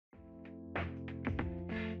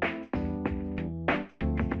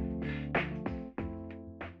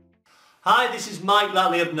Hi, this is Mike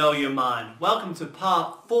Lally of Know Your Mind. Welcome to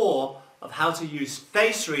part 4 of how to use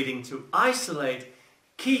face reading to isolate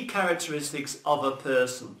key characteristics of a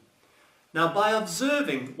person. Now, by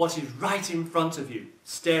observing what is right in front of you,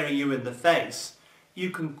 staring you in the face,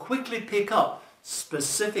 you can quickly pick up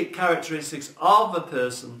specific characteristics of a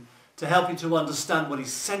person to help you to understand what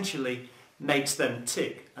essentially makes them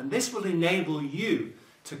tick. And this will enable you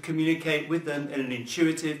to communicate with them in an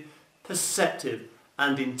intuitive, perceptive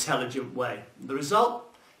and intelligent way. The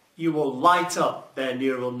result? You will light up their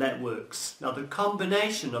neural networks. Now, the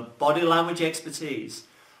combination of body language expertise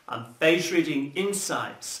and face reading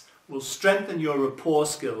insights will strengthen your rapport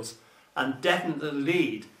skills and definitely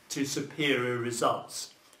lead to superior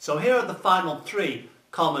results. So here are the final 3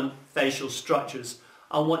 common facial structures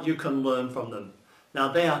and what you can learn from them. Now,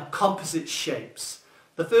 they are composite shapes.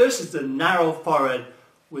 The first is the narrow forehead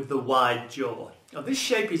with the wide jaw. Now, this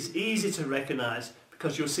shape is easy to recognize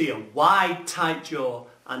because you'll see a wide, tight jaw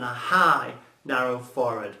and a high, narrow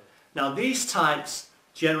forehead. Now, these types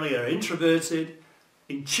generally are introverted,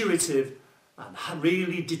 intuitive, and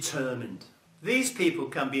really determined. These people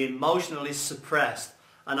can be emotionally suppressed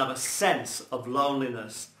and have a sense of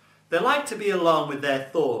loneliness. They like to be alone with their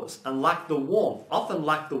thoughts and often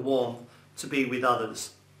lack the warmth to be with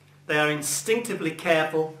others. They are instinctively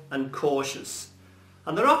careful and cautious.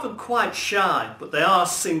 And they're often quite shy, but they are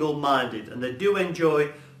single-minded and they do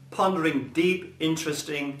enjoy pondering deep,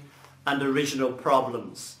 interesting and original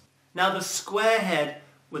problems. Now, the square head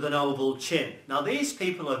with an oval chin. Now, these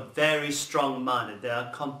people are very strong-minded. They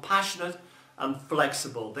are compassionate and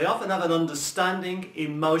flexible. They often have an understanding,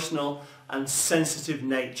 emotional and sensitive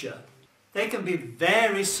nature. They can be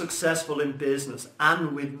very successful in business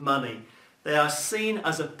and with money. They are seen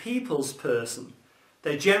as a people's person.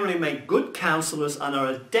 They generally make good counsellors and are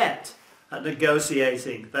adept at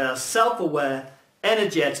negotiating. They are self-aware,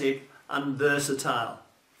 energetic and versatile.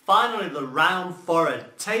 Finally, the round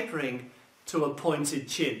forehead tapering to a pointed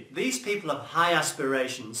chin. These people have high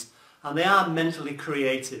aspirations and they are mentally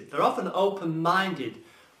creative. They're often open-minded,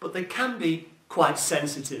 but they can be quite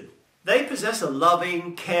sensitive. They possess a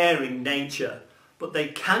loving, caring nature, but they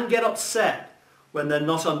can get upset when they're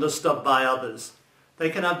not understood by others. They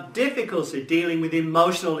can have difficulty dealing with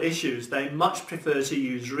emotional issues. They much prefer to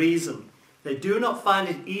use reason. They do not find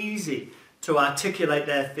it easy to articulate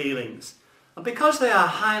their feelings. And because they are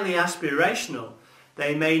highly aspirational,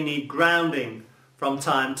 they may need grounding from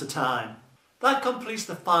time to time. That completes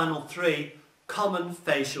the final 3 common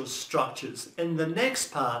facial structures. In the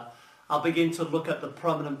next part, I'll begin to look at the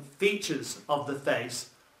prominent features of the face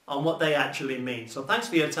and what they actually mean. So thanks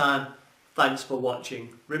for your time. Thanks for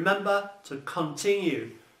watching. Remember to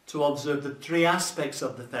continue to observe the 3 aspects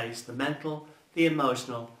of the face, the mental, the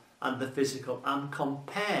emotional and the physical, and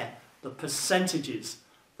compare the percentages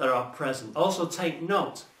that are present. Also take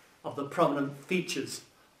note of the prominent features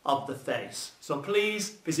of the face. So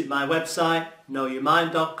please visit my website,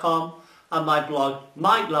 knowyourmind.com, and my blog,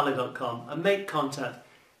 mikelally.com, and make contact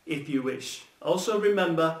if you wish. Also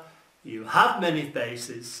remember, you have many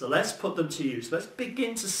faces, so let's put them to use. Let's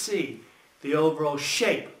begin to see the overall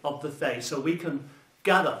shape of the face so we can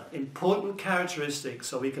gather important characteristics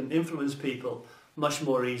so we can influence people much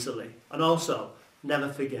more easily. And also, never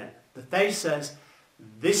forget, the face says,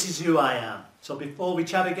 this is who I am. So before we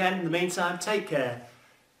chat again, in the meantime, take care.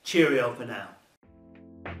 Cheerio for now.